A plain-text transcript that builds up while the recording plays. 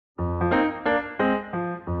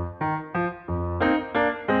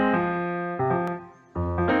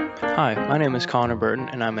My name is Connor Burton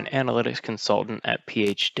and I'm an analytics consultant at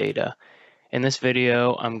phData. In this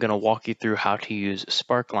video, I'm going to walk you through how to use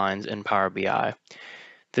Sparklines in Power BI.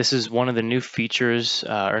 This is one of the new features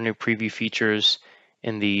or new preview features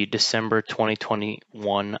in the December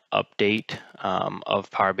 2021 update of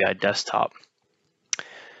Power BI Desktop.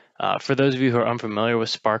 For those of you who are unfamiliar with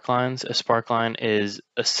Sparklines, a Sparkline is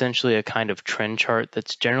essentially a kind of trend chart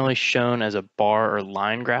that's generally shown as a bar or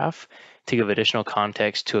line graph to give additional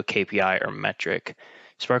context to a KPI or metric.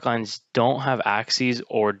 Sparklines don't have axes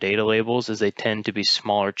or data labels, as they tend to be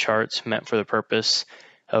smaller charts meant for the purpose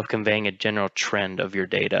of conveying a general trend of your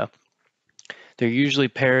data. They're usually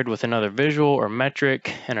paired with another visual or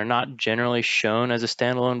metric and are not generally shown as a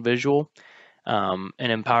standalone visual. And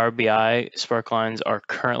in Power BI, Sparklines are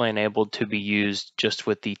currently enabled to be used just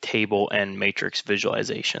with the table and matrix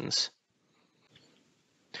visualizations.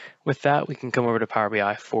 With that, we can come over to Power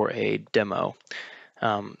BI for a demo.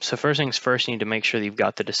 So first things first, you need to make sure that you've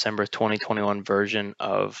got the December 2021 version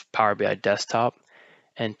of Power BI Desktop.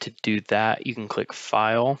 And to do that, you can click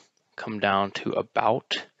File, come down to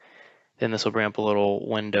About. Then this will bring up a little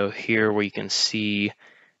window here where you can see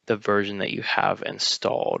the version that you have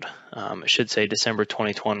installed. It should say December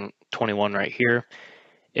 2021 right here.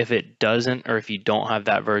 If it doesn't, or if you don't have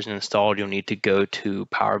that version installed, you'll need to go to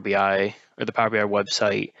Power BI or the Power BI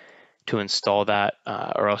website to install that,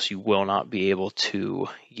 or else you will not be able to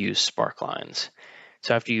use Sparklines.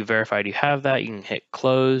 So after you verified you have that, you can hit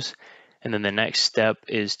close. And then the next step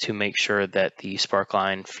is to make sure that the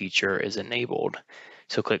Sparkline feature is enabled.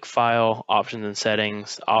 So click File, Options and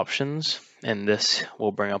Settings, Options, and this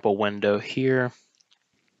will bring up a window here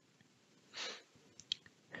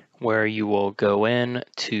where you will go in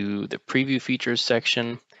to the Preview Features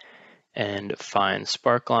section and find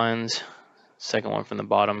Sparklines. Second one from the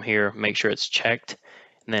bottom here, make sure it's checked,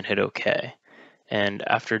 and then hit OK. And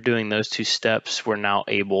after doing those two steps, we're now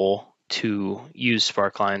able to use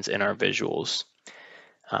Sparklines in our visuals.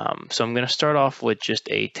 So I'm going to start off with just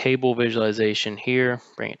a table visualization here,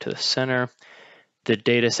 bring it to the center. The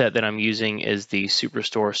data set that I'm using is the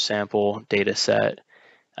Superstore sample data set.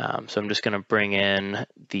 So I'm just going to bring in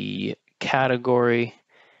the category,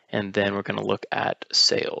 and then we're going to look at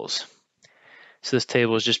sales. So this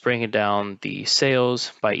table is just breaking down the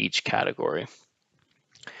sales by each category.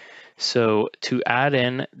 So to add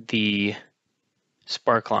in the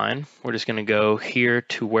Sparkline, we're just going to go here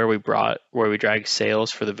to where we drag sales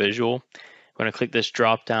for the visual. We're going to click this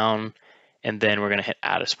drop down, and then we're going to hit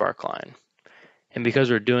add a Sparkline. And because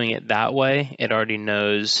we're doing it that way, it already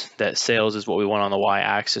knows that sales is what we want on the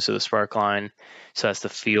y-axis of the Sparkline. So that's the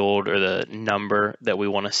field or the number that we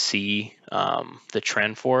want to see the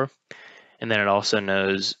trend for. And then it also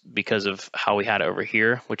knows, because of how we had it over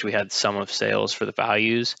here, which we had sum of sales for the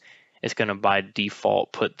values, it's going to by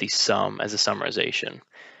default put the sum as a summarization.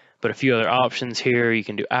 But a few other options here, you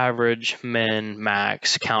can do average, min,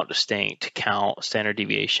 max, count distinct, count, standard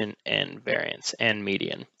deviation, and variance, and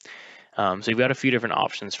median. So you've got a few different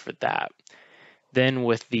options for that. Then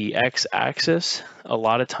with the x-axis, a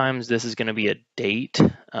lot of times this is going to be a date,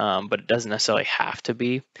 but it doesn't necessarily have to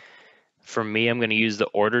be. For me, I'm going to use the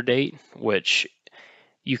order date, which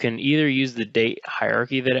you can either use the date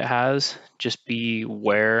hierarchy that it has. Just be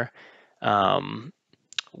aware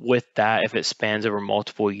with that, if it spans over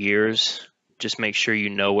multiple years, just make sure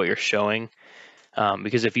you know what you're showing.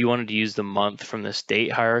 Because if you wanted to use the month from this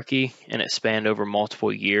date hierarchy and it spanned over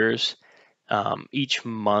multiple years, each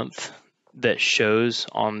month that shows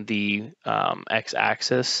on the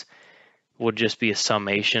x-axis will just be a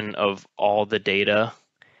summation of all the data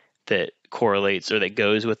that correlates or that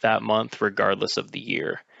goes with that month regardless of the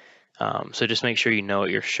year. So just make sure you know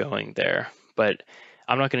what you're showing there. But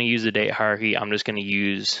I'm not going to use the date hierarchy. I'm just going to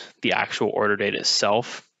use the actual order date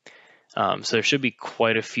itself. So there should be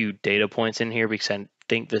quite a few data points in here because I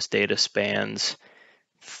think this data spans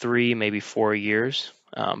 3, maybe 4 years.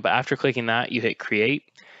 But after clicking that, you hit create,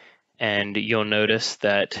 and you'll notice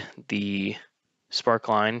that the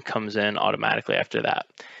Sparkline comes in automatically after that.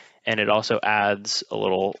 And it also adds a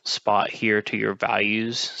little spot here to your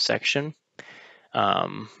values section.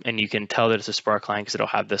 And you can tell that it's a Sparkline because it'll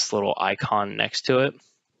have this little icon next to it.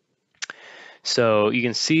 So you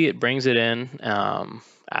can see it brings it in,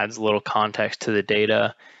 adds a little context to the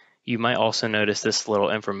data. You might also notice this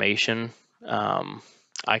little information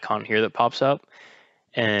icon here that pops up.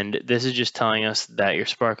 And this is just telling us that your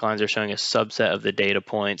Sparklines are showing a subset of the data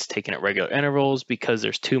points taken at regular intervals because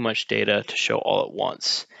there's too much data to show all at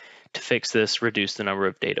once. To fix this, reduce the number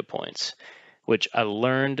of data points, which I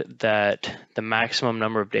learned that the maximum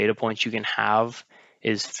number of data points you can have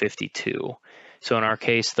is 52. So in our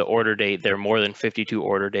case, the order date, there are more than 52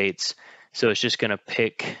 order dates. So it's just going to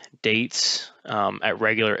pick dates at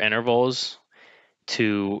regular intervals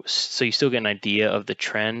so you still get an idea of the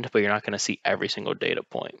trend, but you're not going to see every single data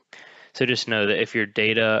point. So just know that if your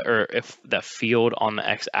data, or if that field on the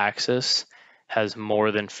x-axis has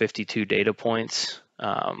more than 52 data points,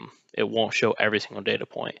 it won't show every single data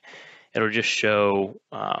point. It'll just show,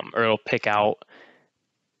 or it'll pick out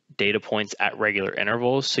data points at regular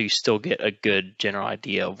intervals, so you still get a good general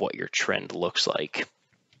idea of what your trend looks like.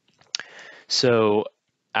 So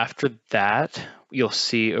after that, you'll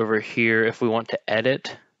see over here, if we want to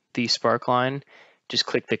edit the Sparkline, just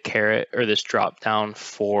click the caret or this drop down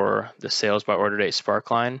for the sales by order date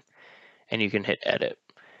Sparkline, and you can hit edit.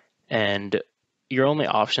 And your only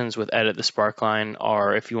options with edit the Sparkline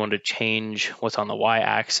are if you want to change what's on the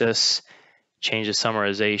y-axis, change the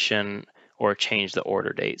summarization, or change the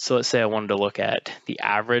order date. So let's say I wanted to look at the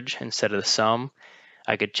average instead of the sum.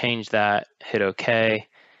 I could change that, hit OK,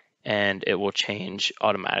 and it will change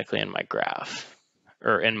automatically in my graph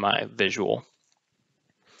or in my visual.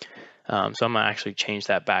 So I'm gonna actually change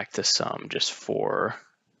that back to sum just for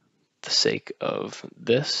the sake of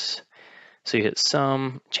this. So you hit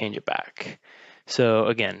sum, change it back. So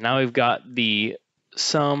again, now we've got the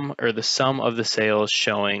sum, or the sum of the sales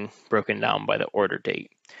showing broken down by the order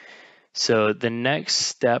date. So the next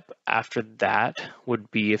step after that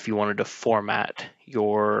would be if you wanted to format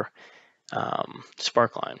your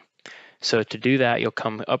Sparkline. So to do that, you'll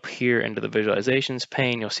come up here into the visualizations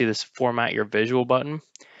pane. You'll see this format your visual button.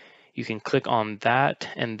 You can click on that,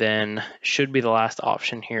 and then should be the last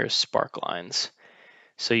option here is Sparklines.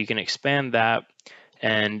 So you can expand that,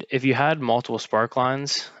 and if you had multiple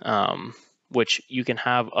Sparklines, which you can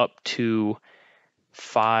have up to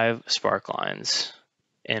 5 Sparklines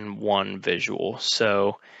in one visual.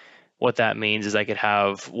 So what that means is I could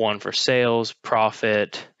have one for sales,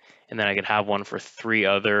 profit, and then I could have one for three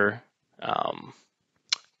other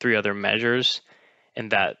measures,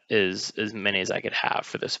 and that is as many as I could have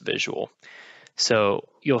for this visual. So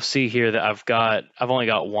you'll see here that I've only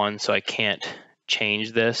got one, so I can't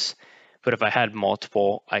change this, but if I had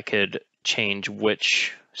multiple, I could change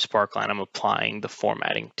which Sparkline I'm applying the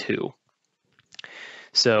formatting to.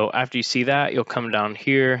 So after you see that, you'll come down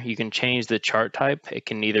here. You can change the chart type. It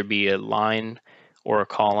can either be a line or a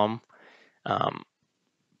column.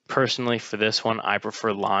 Personally, for this one, I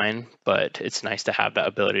prefer line, but it's nice to have that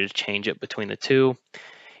ability to change it between the two.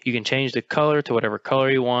 You can change the color to whatever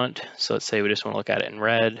color you want. So let's say we just want to look at it in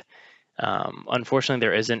red. Unfortunately,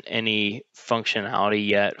 there isn't any functionality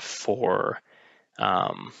yet for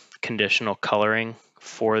conditional coloring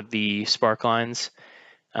for the Sparklines.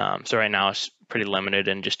 So right now it's pretty limited,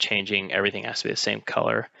 and just changing everything has to be the same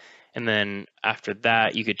color. And then after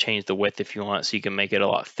that, you could change the width if you want, so you can make it a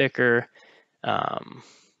lot thicker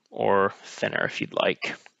or thinner if you'd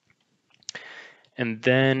like. And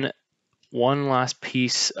then one last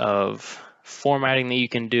piece of formatting that you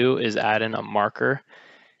can do is add in a marker.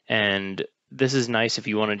 And this is nice if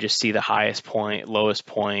you want to just see the highest point, lowest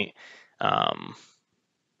point,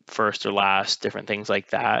 first or last, different things like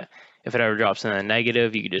that. If it ever drops in the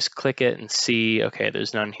negative, you can just click it and see, okay,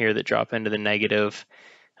 there's none here that drop into the negative.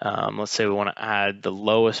 Let's say we want to add the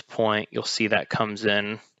lowest point. You'll see that comes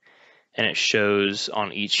in, and it shows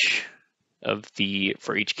on each of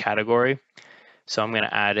for each category. So I'm going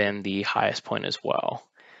to add in the highest point as well.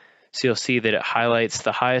 So you'll see that it highlights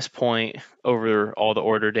the highest point over all the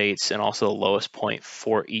order dates and also the lowest point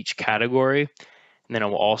for each category. And then it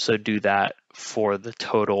will also do that for the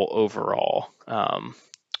total overall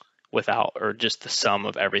without, or just the sum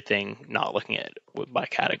of everything, not looking at it by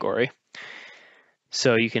category.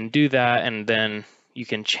 So you can do that, and then you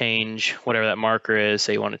can change whatever that marker is.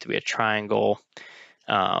 Say you want it to be a triangle.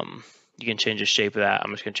 You can change the shape of that.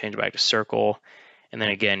 I'm just going to change it back to circle. And then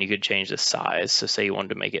again, you could change the size. So say you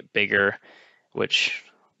wanted to make it bigger, which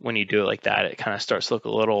when you do it like that, it kind of starts to look a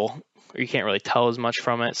little, or you can't really tell as much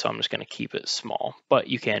from it. So I'm just going to keep it small, but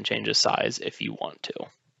you can change the size if you want to.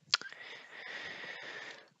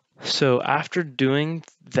 So after doing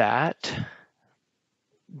that,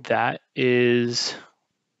 that is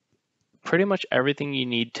pretty much everything you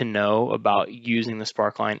need to know about using the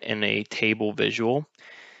Sparkline in a table visual.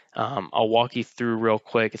 I'll walk you through real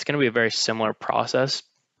quick. It's going to be a very similar process,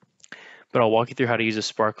 but I'll walk you through how to use a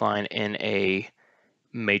Sparkline in a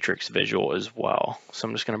matrix visual as well. So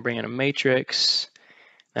I'm just going to bring in a matrix,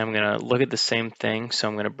 and I'm going to look at the same thing. So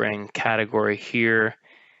I'm going to bring category here,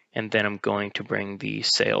 and then I'm going to bring the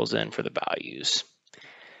sales in for the values.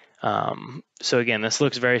 So again, this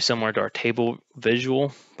looks very similar to our table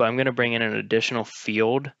visual, but I'm going to bring in an additional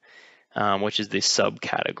field, which is the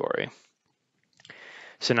subcategory.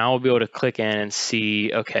 So now we'll be able to click in and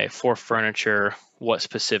see, okay, for furniture, what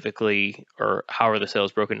specifically, or how are the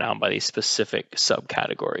sales broken down by these specific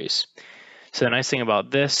subcategories. So the nice thing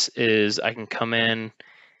about this is I can come in,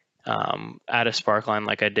 add a Sparkline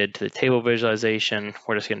like I did to the table visualization.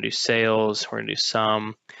 We're just going to do sales, we're going to do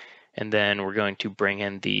sum, and then we're going to bring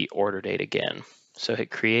in the order date again. So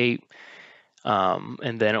hit create,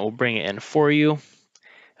 and then it will bring it in for you.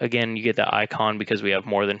 Again, you get the icon because we have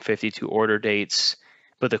more than 52 order dates.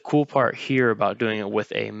 But the cool part here about doing it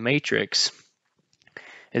with a matrix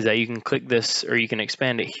is that you can click this, or you can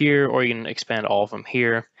expand it here, or you can expand all of them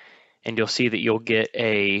here, and you'll see that you'll get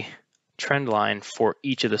a trend line for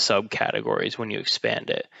each of the subcategories when you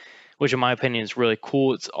expand it, which in my opinion is really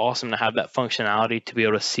cool. It's awesome to have that functionality to be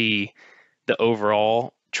able to see the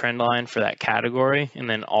overall trend line for that category, and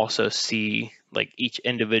then also see like each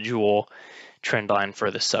individual trend line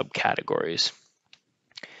for the subcategories.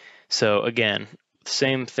 So again,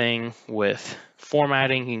 same thing with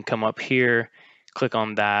formatting. You can come up here, click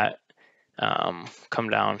on that, come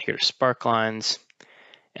down here to Sparklines,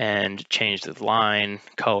 and change the line,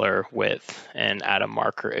 color, width, and add a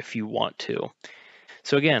marker if you want to.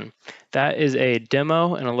 So again, that is a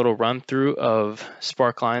demo and a little run through of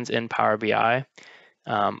Sparklines in Power BI.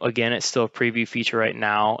 Again, it's still a preview feature right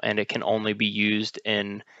now, and it can only be used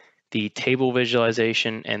in the table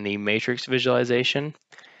visualization and the matrix visualization.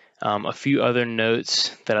 A few other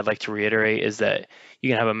notes that I'd like to reiterate is that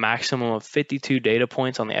you can have a maximum of 52 data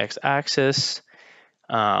points on the x-axis.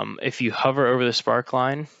 If you hover over the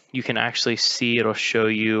Sparkline, you can actually see it'll show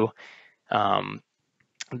you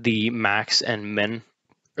the max and min,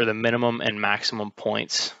 or the minimum and maximum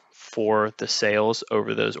points for the sales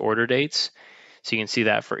over those order dates. So you can see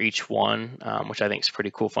that for each one, which I think is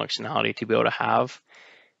pretty cool functionality to be able to have.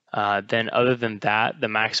 Then other than that, the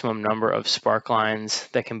maximum number of Sparklines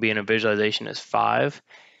that can be in a visualization is 5.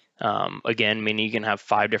 Again, meaning you can have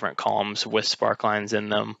 5 different columns with Sparklines in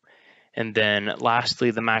them. And then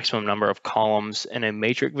lastly, the maximum number of columns in a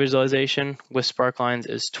matrix visualization with Sparklines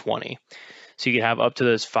is 20. So you could have up to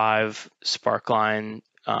those 5 Sparkline,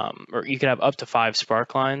 or you could have up to 5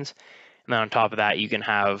 Sparklines. And then on top of that, you can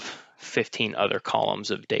have 15 other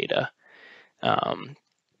columns of data.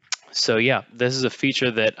 So yeah, this is a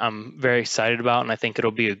feature that I'm very excited about, and I think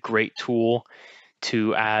it'll be a great tool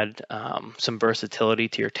to add some versatility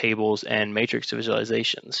to your tables and matrix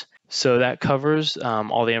visualizations. So that covers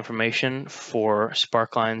all the information for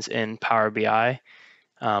Sparklines in Power BI.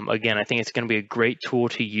 Again, I think it's going to be a great tool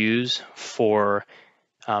to use for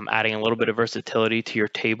adding a little bit of versatility to your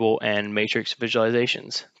table and matrix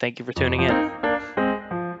visualizations. Thank you for tuning in.